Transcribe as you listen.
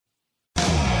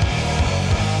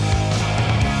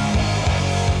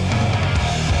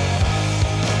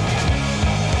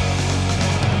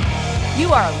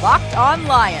are Locked On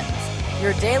Lions,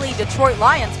 your daily Detroit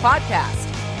Lions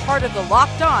podcast, part of the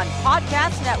Locked On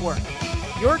Podcast Network,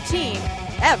 your team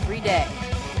every day.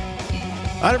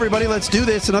 All right, everybody, let's do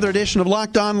this. Another edition of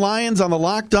Locked On Lions on the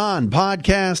Locked On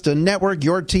Podcast Network,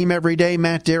 your team every day.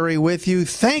 Matt Derry with you.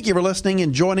 Thank you for listening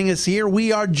and joining us here.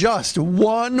 We are just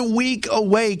 1 week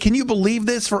away. Can you believe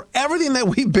this? For everything that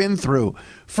we've been through,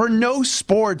 for no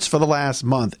sports for the last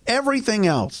month, everything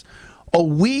else, a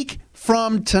week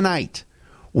from tonight,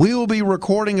 we will be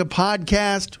recording a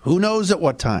podcast. Who knows at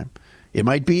what time? It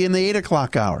might be in the 8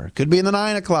 o'clock hour. It could be in the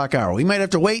 9 o'clock hour. We might have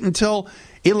to wait until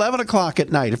 11 o'clock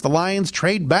at night if the Lions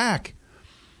trade back.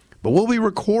 But we'll be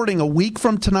recording a week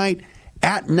from tonight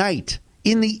at night,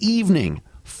 in the evening,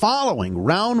 following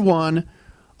round one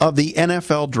of the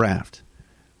NFL draft.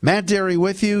 Matt Derry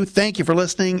with you. Thank you for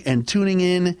listening and tuning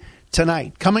in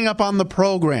tonight. Coming up on the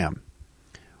program,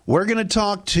 we're going to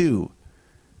talk to...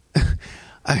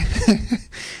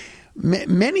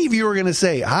 Many of you are going to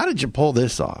say, how did you pull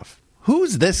this off?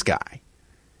 Who's this guy?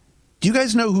 Do you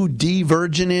guys know who Dee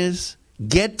Virgin is?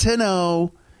 Get to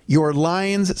know your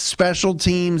Lions special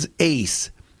teams ace,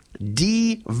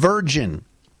 Dee Virgin.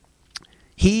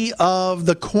 He of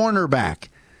the cornerback.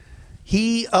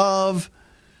 He of,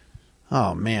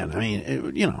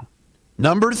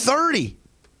 number 30.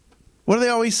 What do they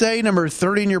always say? Number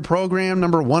 30 in your program,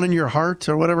 number 1 in your heart,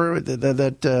 or whatever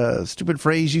that stupid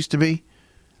phrase used to be.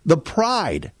 The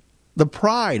pride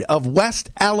of West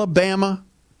Alabama,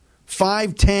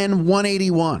 5'10",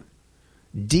 181.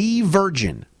 Dee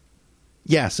Virgin,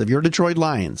 yes, of your Detroit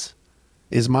Lions,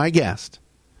 is my guest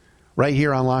right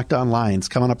here on Locked On Lions,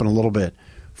 coming up in a little bit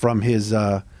from his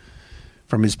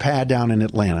pad down in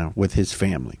Atlanta with his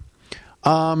family.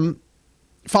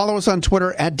 Follow us on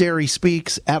Twitter at Derry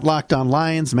Speaks, at Locked On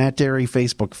Lions, Matt Derry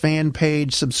Facebook fan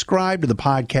page. Subscribe to the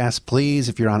podcast, please.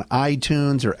 If you're on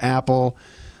iTunes or Apple,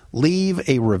 leave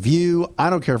a review. I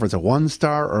don't care if it's a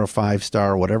 1-star or a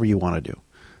 5-star, whatever you want to do.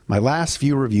 My last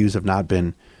few reviews have not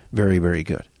been very, very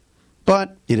good.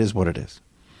 But it is what it is.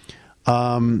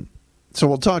 So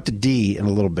we'll talk to Dee in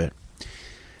a little bit.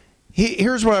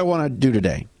 Here's what I want to do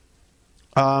today.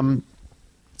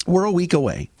 We're a week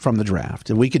away from the draft,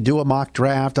 and we could do a mock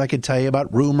draft. I could tell you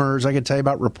about rumors. I could tell you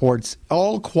about reports.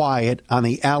 All quiet on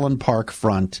the Allen Park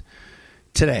front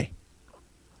today.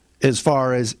 As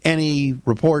far as any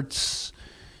reports,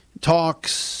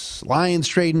 talks, Lions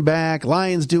trading back,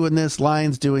 Lions doing this,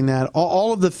 Lions doing that,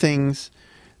 all of the things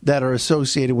that are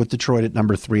associated with Detroit at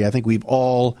number 3. I think we've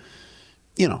all,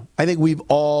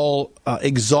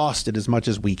 exhausted as much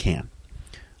as we can.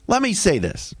 Let me say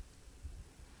this.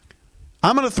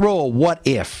 I'm going to throw a what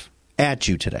if at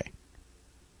you today.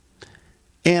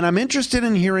 And I'm interested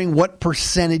in hearing what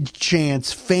percentage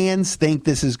chance fans think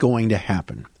this is going to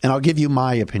happen. And I'll give you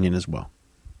my opinion as well.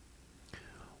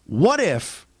 What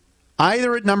if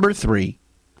either at number 3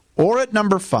 or at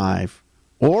number 5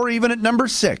 or even at number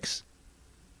 6,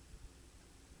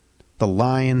 the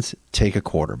Lions take a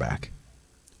quarterback?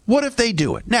 What if they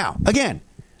do it? Now, again,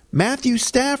 Matthew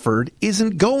Stafford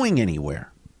isn't going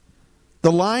anywhere.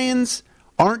 The Lions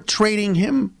aren't trading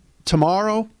him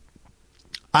tomorrow.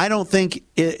 I don't think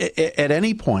at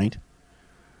any point.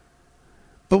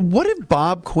 But what if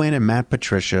Bob Quinn and Matt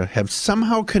Patricia have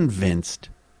somehow convinced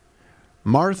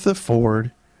Martha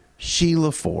Ford,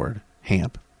 Sheila Ford,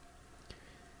 Hamp,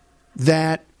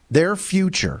 that their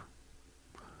future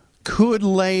could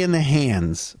lay in the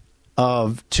hands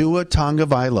of Tua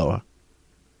Tagovailoa,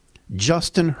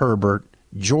 Justin Herbert,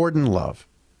 Jordan Love?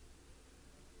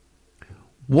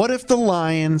 What if the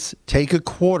Lions take a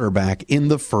quarterback in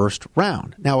the first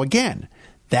round? Now, again,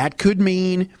 that could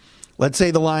mean, let's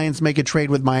say the Lions make a trade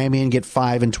with Miami and get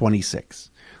 5 and 26.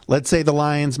 Let's say the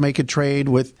Lions make a trade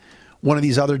with one of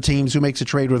these other teams who makes a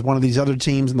trade with one of these other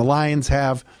teams, and the Lions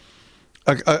have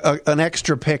an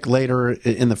extra pick later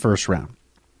in the first round.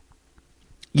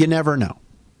 You never know.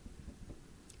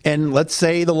 And let's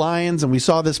say the Lions, and we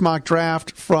saw this mock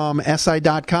draft from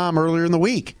SI.com earlier in the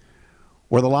week,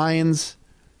 where the Lions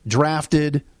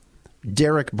drafted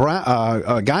Derek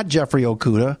Brown, got Jeffrey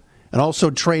Okudah, and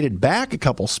also traded back a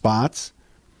couple spots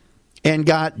and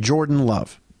got Jordan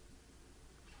Love.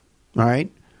 All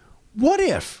right? What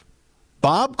if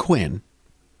Bob Quinn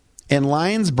and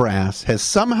Lions brass has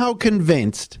somehow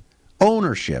convinced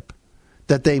ownership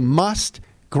that they must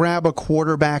grab a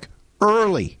quarterback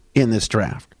early in this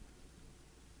draft?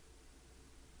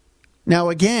 Now,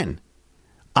 again,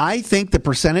 I think the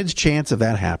percentage chance of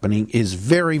that happening is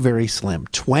very, very slim.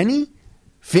 20?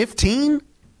 15?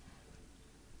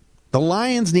 The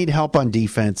Lions need help on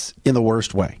defense in the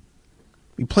worst way.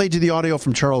 We played you the audio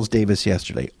from Charles Davis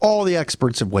yesterday. All the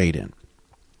experts have weighed in.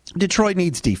 Detroit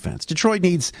needs defense. Detroit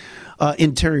needs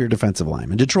interior defensive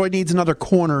linemen. Detroit needs another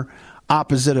corner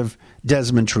opposite of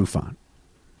Desmond Trufant.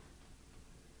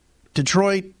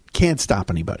 Detroit can't stop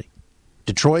anybody.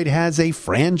 Detroit has a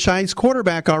franchise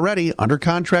quarterback already under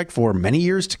contract for many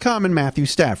years to come in Matthew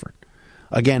Stafford.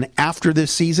 Again, after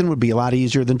this season would be a lot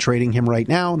easier than trading him right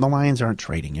now, and the Lions aren't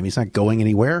trading him. He's not going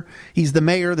anywhere. He's the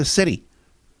mayor of the city.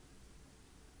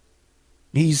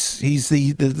 He's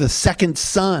the second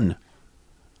son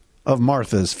of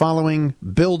Martha's, following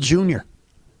Bill Jr.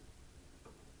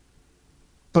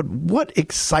 But what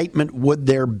excitement would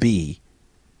there be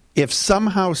if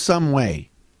somehow, some way,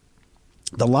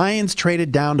 the Lions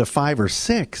traded down to 5 or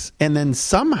 6, and then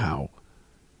somehow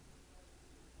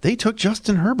they took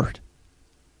Justin Herbert?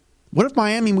 What if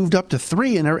Miami moved up to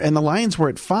 3 and the Lions were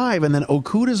at 5, and then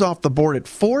Okuda's off the board at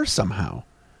 4 somehow?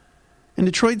 And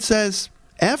Detroit says,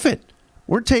 F it.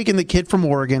 We're taking the kid from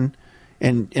Oregon,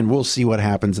 and we'll see what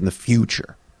happens in the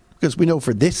future. Because we know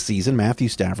for this season, Matthew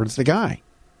Stafford's the guy.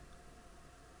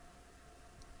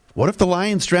 What if the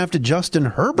Lions drafted Justin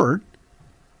Herbert,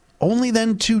 only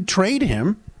then to trade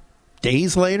him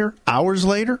days later, hours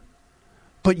later?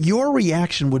 But your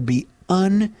reaction would be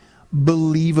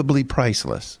unbelievably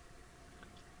priceless.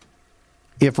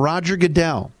 If Roger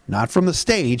Goodell, not from the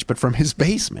stage, but from his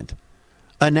basement,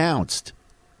 announced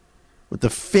with the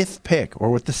 5th pick or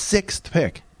with the 6th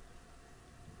pick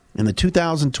in the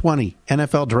 2020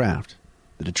 NFL Draft,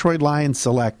 the Detroit Lions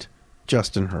select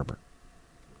Justin Herbert,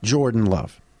 Jordan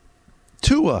Love,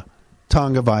 Tua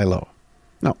Tagovailoa.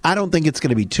 Now, I don't think it's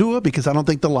going to be Tua because I don't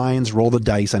think the Lions roll the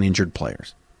dice on injured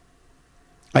players.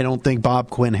 I don't think Bob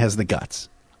Quinn has the guts.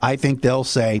 I think they'll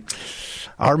say,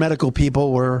 our medical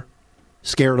people were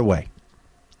scared away.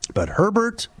 But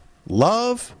Herbert,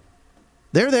 Love,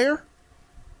 they're there.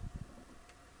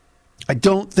 I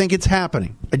don't think it's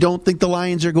happening. I don't think the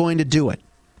Lions are going to do it.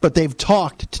 But they've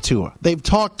talked to Tua. They've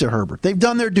talked to Herbert. They've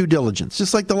done their due diligence,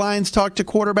 just like the Lions talked to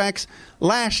quarterbacks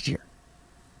last year.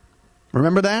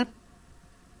 Remember that?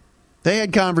 They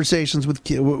had conversations with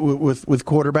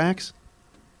quarterbacks.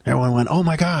 Everyone went, "Oh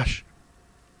my gosh!"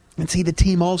 And see, the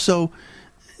team also,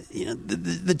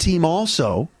 the team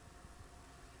also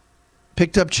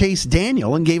picked up Chase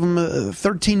Daniel and gave him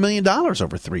 $13 million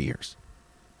over 3 years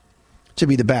to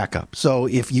be the backup. So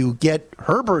if you get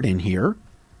Herbert in here,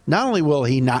 not only will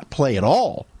he not play at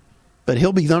all, but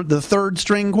he'll be the third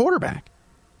string quarterback.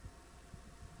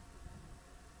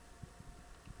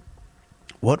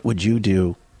 What would you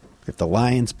do if the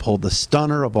Lions pulled the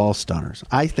stunner of all stunners?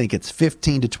 I think it's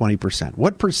 15 to 20%.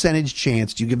 What percentage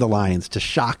chance do you give the Lions to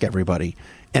shock everybody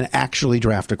and actually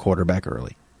draft a quarterback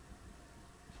early?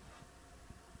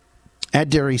 At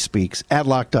Derry Speaks, at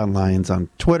Locked On Lions on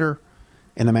Twitter,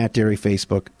 and the Matt Derry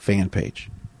Facebook fan page.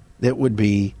 It'd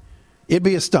be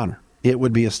a stunner. It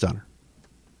would be a stunner.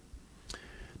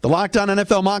 The Locked On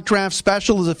NFL Mock Draft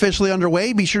Special is officially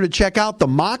underway. Be sure to check out the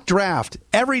mock draft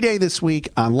every day this week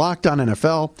on Locked On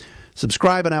NFL.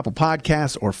 Subscribe on Apple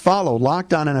Podcasts or follow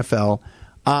Locked On NFL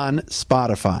on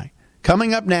Spotify.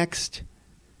 Coming up next,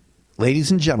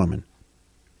 ladies and gentlemen,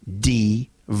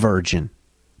 Dee Virgin.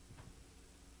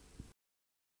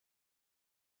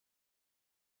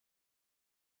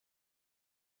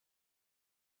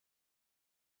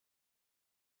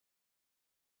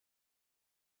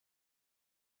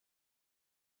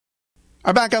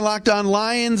 Our back on Locked On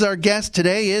Lions. Our guest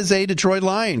today is a Detroit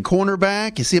Lion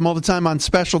cornerback. You see him all the time on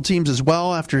special teams as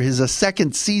well after his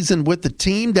second season with the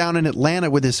team down in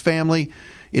Atlanta with his family.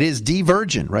 It is Dee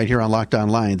Virgin right here on Locked On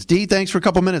Lions. Dee, thanks for a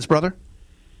couple minutes, brother.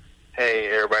 Hey,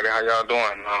 everybody. How y'all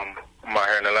doing? I'm out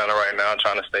here in Atlanta right now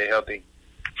trying to stay healthy.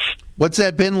 What's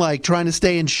that been like, trying to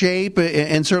stay in shape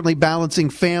and certainly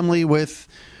balancing family with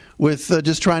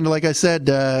just trying to, like I said,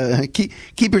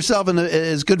 keep yourself in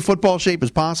as good football shape as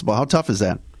possible? How tough is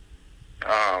that?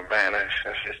 Oh, man,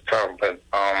 it's tough. But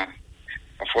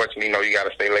unfortunately, you got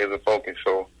to stay laser focused.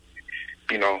 So,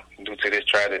 due to this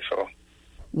tragedy. So,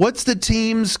 what's the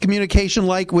team's communication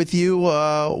like with you?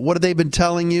 What have they been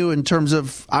telling you in terms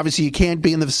of, obviously, you can't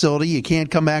be in the facility. You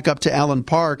can't come back up to Allen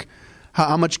Park.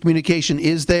 How much communication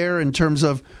is there in terms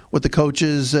of what the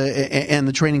coaches and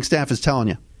the training staff is telling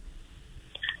you?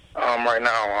 Right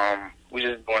now, we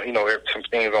just doing, some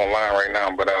things online right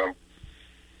now. But,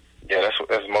 yeah,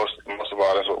 that's most of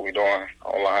all, that's what we're doing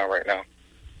online right now.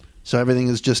 So everything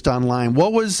is just online.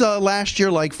 What was last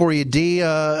year like for you, Dee?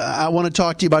 I want to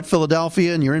talk to you about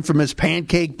Philadelphia and your infamous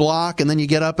pancake block, and then you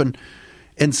get up and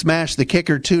smash the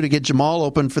kicker, too, to get Jamal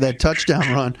open for that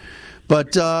touchdown run.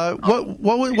 But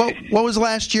what was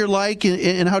last year like,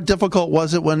 and how difficult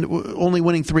was it when only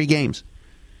winning 3 games?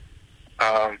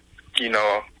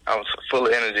 I was full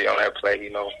of energy on that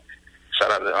play.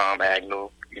 Shout out to Agnew.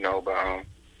 But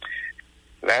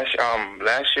last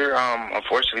year,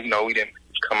 unfortunately, we didn't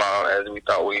come out as we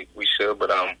thought we should.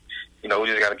 But we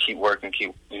just got to keep working,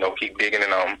 keep digging,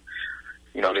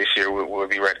 and this year we'll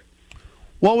be ready.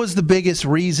 What was the biggest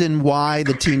reason why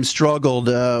the team struggled?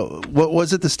 What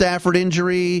was it? The Stafford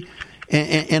injury,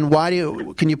 and why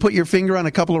can you put your finger on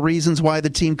a couple of reasons why the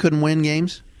team couldn't win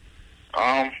games?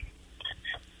 You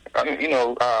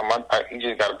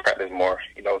just got to practice more.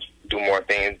 Do more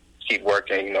things, keep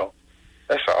working.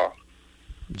 That's all.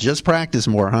 Just practice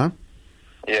more, huh?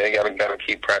 Yeah, you gotta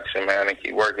keep practicing, man, and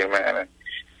keep working, man, and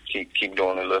keep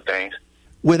doing the little things.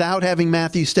 Without having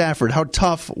Matthew Stafford, how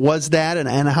tough was that,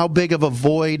 and how big of a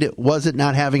void was it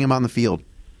not having him on the field?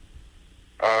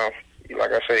 Like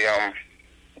I say,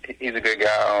 he's a good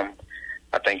guy.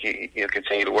 I think he'll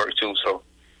continue to work too. So,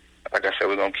 like I said,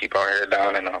 we're gonna keep our head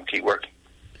down and keep working.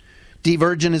 Dee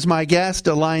Virgin is my guest,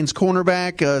 a Lions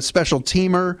cornerback, a special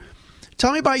teamer.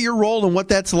 Tell me about your role and what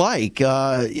that's like.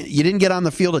 You didn't get on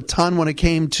the field a ton when it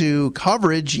came to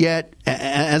coverage, yet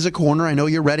as a corner, I know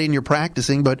you're ready and you're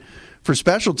practicing, but for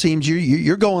special teams,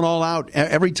 you're going all out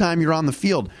every time you're on the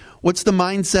field. What's the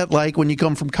mindset like when you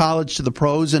come from college to the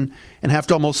pros and have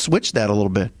to almost switch that a little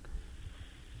bit?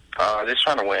 Just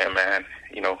trying to win, man.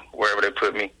 Wherever they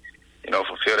put me,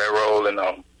 fulfill that role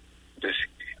and just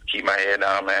keep my head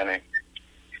down, man, and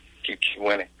keep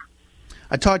winning.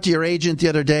 I talked to your agent the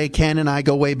other day. Ken and I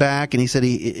go way back, and he said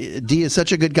Dee is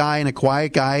such a good guy and a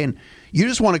quiet guy, and you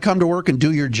just want to come to work and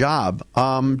do your job.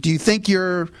 Do you think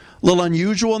you're a little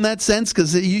unusual in that sense?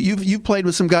 Because you've played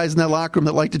with some guys in that locker room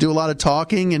that like to do a lot of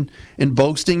talking and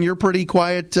boasting. You're a pretty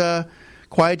quiet,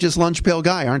 just lunch pail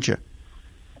guy, aren't you?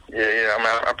 Yeah. I mean,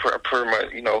 I pretty much,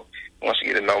 once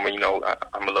you get to know me,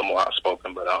 I'm a little more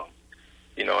outspoken. But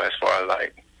as far as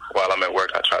like while I'm at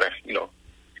work, I try to,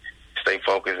 stay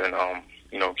focused and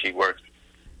keep working.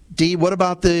 Dee, what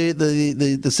about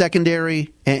the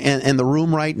secondary and the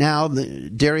room right now?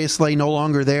 Darius Slay no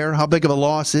longer there. How big of a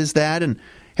loss is that? And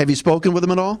have you spoken with him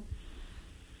at all?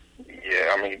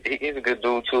 Yeah, I mean, he's a good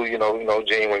dude too.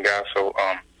 Genuine guy. So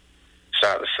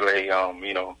shout out to Slay.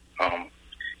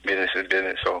 Business is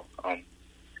business. So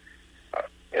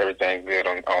everything's good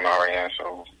on our end.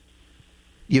 So.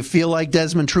 You feel like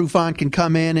Desmond Trufant can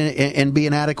come in and be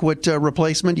an adequate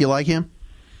replacement? You like him?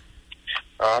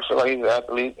 I feel like he's an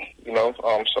athlete, so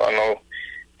I know,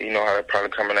 how to probably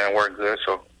come in there and work good,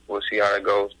 so we'll see how that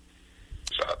goes.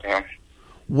 Shout out to him.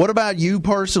 What about you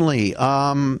personally?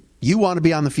 You want to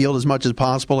be on the field as much as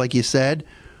possible, like you said.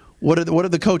 What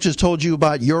have the coaches told you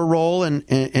about your role, and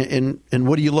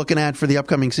what are you looking at for the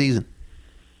upcoming season?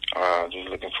 Just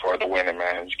looking forward to winning,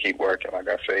 man. Just keep working, like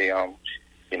I say,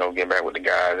 get back with the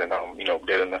guys and,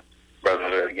 building the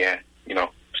brotherhood again,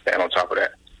 stand on top of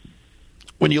that.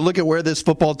 When you look at where this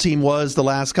football team was the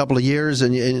last couple of years,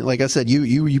 and like I said,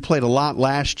 you played a lot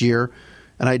last year,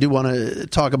 and I do want to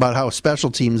talk about how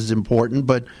special teams is important,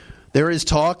 but there is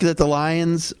talk that the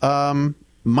Lions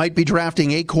might be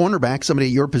drafting a cornerback, somebody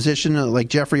at your position, like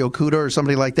Jeffrey Okudah or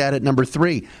somebody like that at number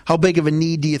 3. How big of a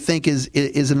need do you think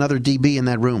is another DB in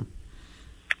that room?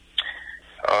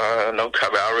 No,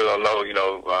 I really don't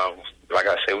know. Like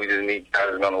I said, we just need guys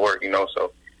that's going to work,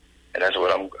 so, and that's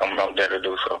what I'm there to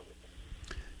do. So,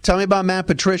 tell me about Matt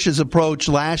Patricia's approach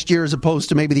last year as opposed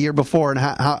to maybe the year before, and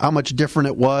how much different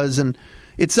it was. And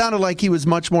it sounded like he was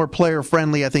much more player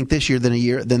friendly, I think, this year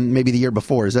than maybe the year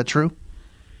before. Is that true?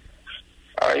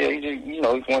 Yeah,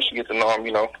 once you get to know him,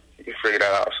 you figure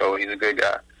that out. So he's a good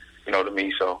guy, to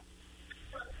me. So.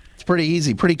 It's pretty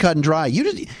easy, pretty cut and dry.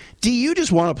 You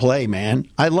just want to play, man.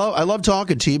 I love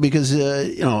talking to you because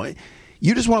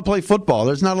you just want to play football.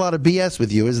 There's not a lot of BS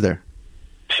with you, is there?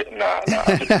 Nah.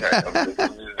 I'm just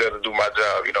there to do my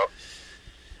job,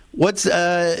 What's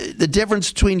the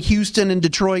difference between Houston and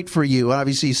Detroit for you?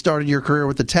 Obviously, you started your career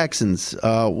with the Texans.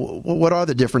 What are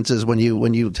the differences when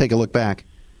you take a look back?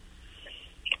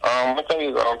 I think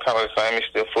it's all kind of the same. It's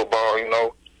still football,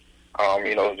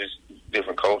 just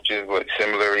different coaches, but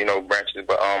similar, branches.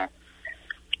 But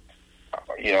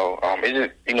it's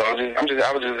just,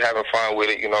 I was just having fun with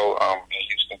it, in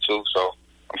Houston too. So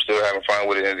I'm still having fun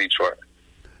with it in Detroit.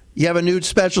 You have a new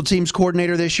special teams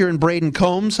coordinator this year in Braden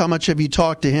Combs. How much have you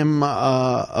talked to him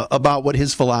about what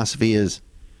his philosophy is?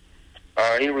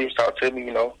 He reached out to me,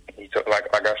 He took, like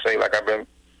I say, like I've been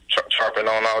sharpening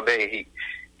on all day.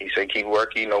 He said, keep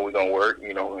working, we're going to work,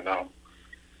 and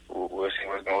we'll see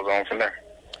what goes on from there.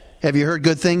 Have you heard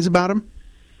good things about him?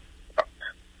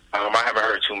 I haven't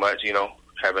heard too much,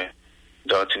 haven't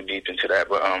dug too deep into that,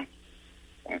 but I'm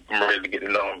ready to get to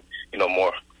know him,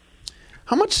 more.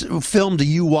 How much film do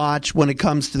you watch when it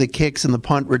comes to the kicks and the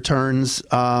punt returns,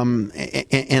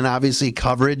 and obviously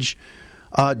coverage,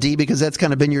 D? Because that's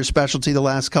kind of been your specialty the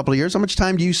last couple of years. How much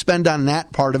time do you spend on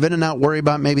that part of it and not worry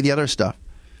about maybe the other stuff?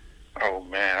 Oh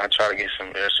man, I try to get some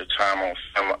extra time on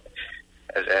film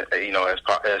as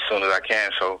soon as I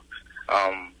can. So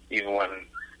even when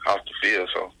off the field,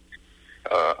 so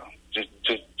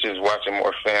just watching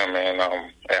more film and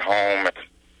at home.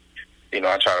 And,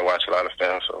 I try to watch a lot of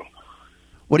film. So.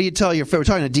 What do you tell your? We're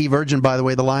talking to Dee Virgin, by the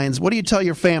way, the Lions. What do you tell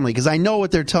your family? Because I know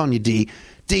what they're telling you, D.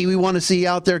 D, we want to see you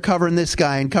out there covering this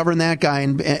guy and covering that guy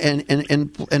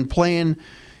and playing,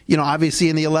 obviously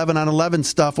in the 11-on-11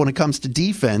 stuff when it comes to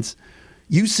defense.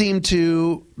 You seem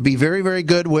to be very, very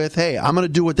good with, hey, I'm going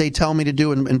to do what they tell me to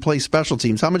do and play special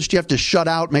teams. How much do you have to shut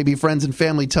out maybe friends and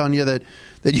family telling you that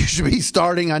you should be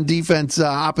starting on defense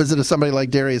opposite of somebody like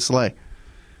Darius Slay?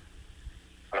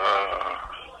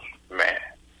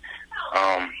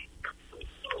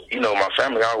 My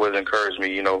family always encouraged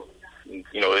me, to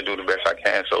do the best I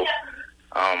can. So,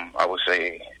 I would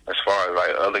say, as far as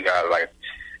like other guys, like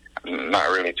not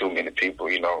really too many people,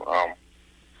 to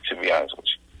be honest with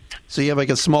you. So you have like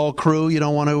a small crew. You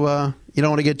don't want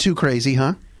to get too crazy,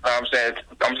 huh? I'm saying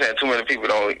too many people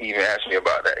don't even ask me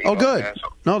about that. Oh, good.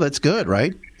 So, no, that's good,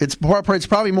 right? It's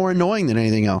probably more annoying than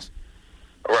anything else.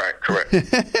 Right, correct.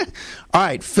 All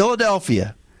right,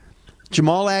 Philadelphia.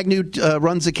 Jamal Agnew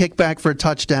runs a kickback for a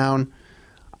touchdown.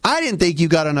 I didn't think you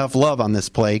got enough love on this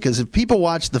play because if people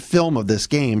watch the film of this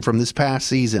game from this past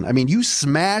season, I mean, you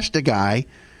smashed a guy,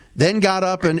 then got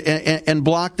up and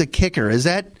blocked the kicker. Is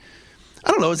that,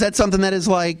 I don't know, is that something that is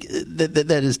like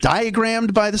that is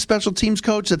diagrammed by the special teams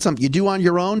coach? That's something you do on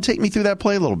your own? Take me through that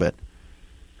play a little bit.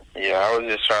 Yeah, I was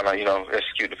just trying to,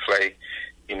 execute the play,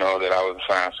 that I was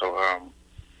assigned. So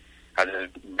I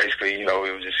just basically, it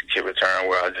was just a kick return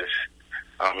where I just,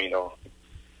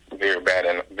 veered back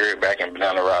and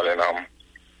down the route and,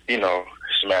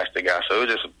 smashed the guy. So it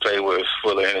was just a play where it was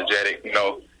full of energetic,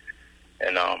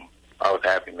 and I was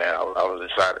happy, man. I was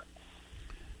excited.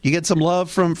 You get some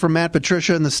love from Matt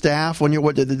Patricia and the staff when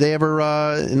did they ever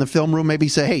in the film room maybe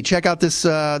say, hey, check out this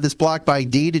block by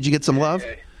D? Did you get some love?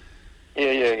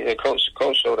 Yeah. Coach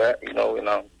showed that, and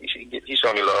he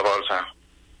showed me love all the time.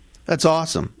 That's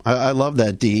awesome. I love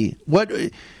that, D.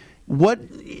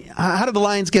 How did the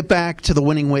Lions get back to the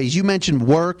winning ways? You mentioned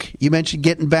work. You mentioned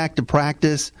getting back to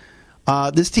practice.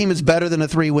 This team is better than a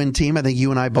 3-win team. I think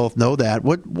you and I both know that.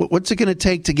 What's it going to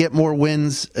take to get more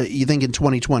wins, you think, in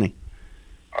 2020?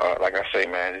 Like I say,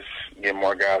 man, just get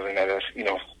more guys in there that's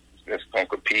going to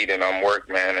compete and work,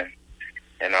 man.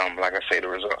 And like I say, the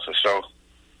results will show.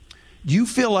 Do you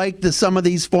feel like some of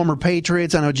these former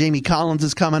Patriots, I know Jamie Collins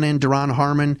is coming in, Duron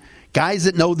Harmon, guys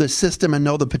that know the system and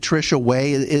know the Patricia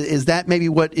way, is that maybe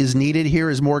what is needed here,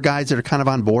 is more guys that are kind of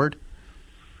on board?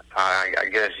 I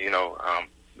guess,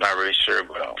 not really sure,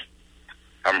 but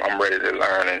I'm ready to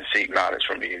learn and seek knowledge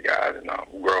from these guys and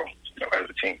grow as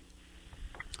a team.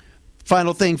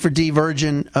 Final thing for Dee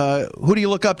Virgin, who do you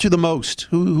look up to the most?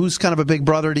 Who's kind of a big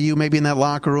brother to you, maybe in that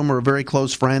locker room, or a very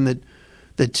close friend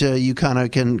that you kind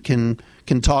of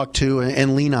can talk to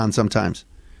and lean on sometimes?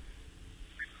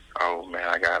 Oh man,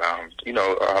 I got I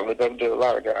look up to a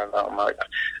lot of guys.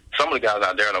 Some of the guys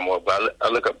not there no more, but I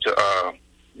look up to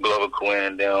Glover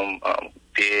Quinn, them,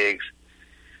 Diggs,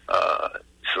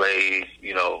 Slade.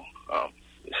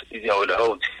 The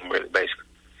whole team really, basically.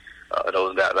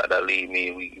 Those guys that lead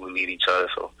me, we lead each other.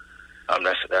 So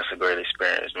that's a great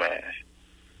experience, man.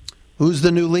 Who's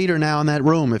the new leader now in that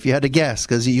room, if you had to guess?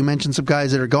 Because you mentioned some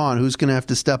guys that are gone. Who's going to have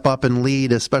to step up and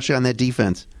lead, especially on that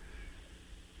defense?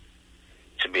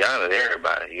 To be honest,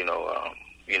 everybody,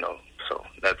 so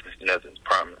nothing's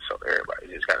promised. So everybody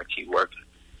just got to keep working.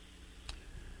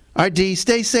 All right, D,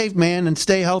 stay safe, man, and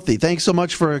stay healthy. Thanks so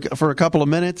much for a couple of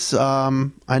minutes.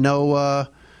 I know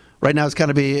right now it's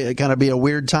kind of be a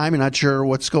weird time. You're not sure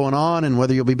what's going on and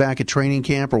whether you'll be back at training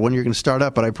camp or when you're going to start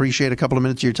up, but I appreciate a couple of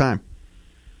minutes of your time.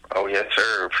 Oh, yes,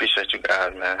 sir. Appreciate you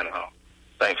guys, man.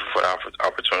 Thank you for the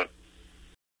opportunity.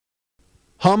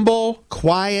 Humble,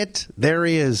 quiet, there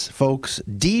he is, folks.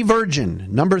 Dee Virgin,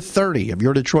 number 30 of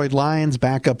your Detroit Lions,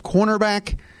 backup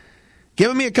cornerback.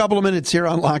 Giving me a couple of minutes here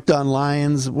on Locked On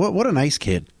Lions. What a nice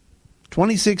kid.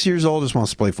 26 years old, just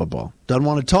wants to play football. Doesn't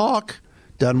want to talk,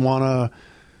 doesn't want to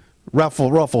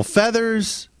ruffle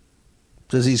feathers,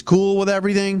 says he's cool with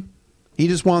everything. He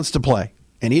just wants to play.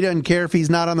 And he doesn't care if he's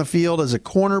not on the field as a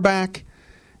cornerback.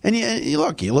 And you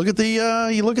look at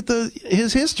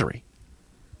his history.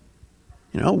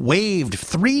 Waived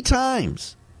 3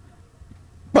 times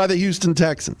by the Houston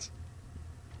Texans.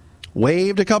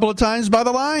 Waived a couple of times by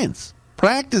the Lions.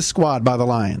 Practice squad by the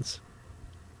Lions.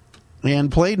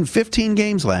 and played in 15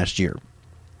 games last year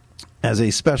as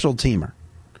a special teamer.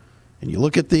 And you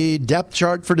look at the depth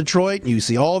chart for Detroit, and you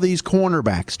see all these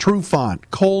cornerbacks: Trufant,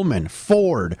 Coleman,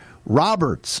 Ford,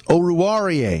 Roberts,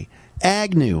 Oruwariye,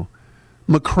 Agnew,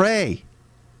 McCray,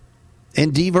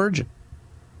 and Dee Virgin.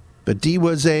 But Dee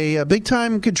was a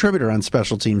big-time contributor on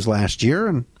special teams last year,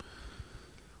 and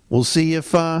we'll see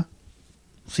if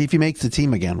he makes the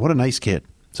team again. What a nice kid.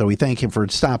 So we thank him for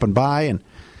stopping by and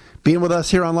being with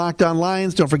us here on Locked On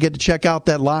Lions. Don't forget to check out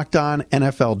that Locked On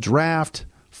NFL Draft.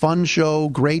 Fun show,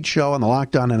 great show on the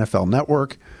Locked On NFL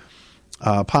Network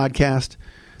podcast.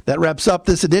 That wraps up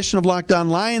this edition of Locked On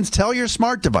Lions. Tell your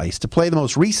smart device to play the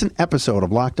most recent episode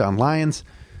of Locked On Lions.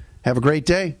 Have a great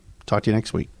day. Talk to you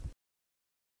next week.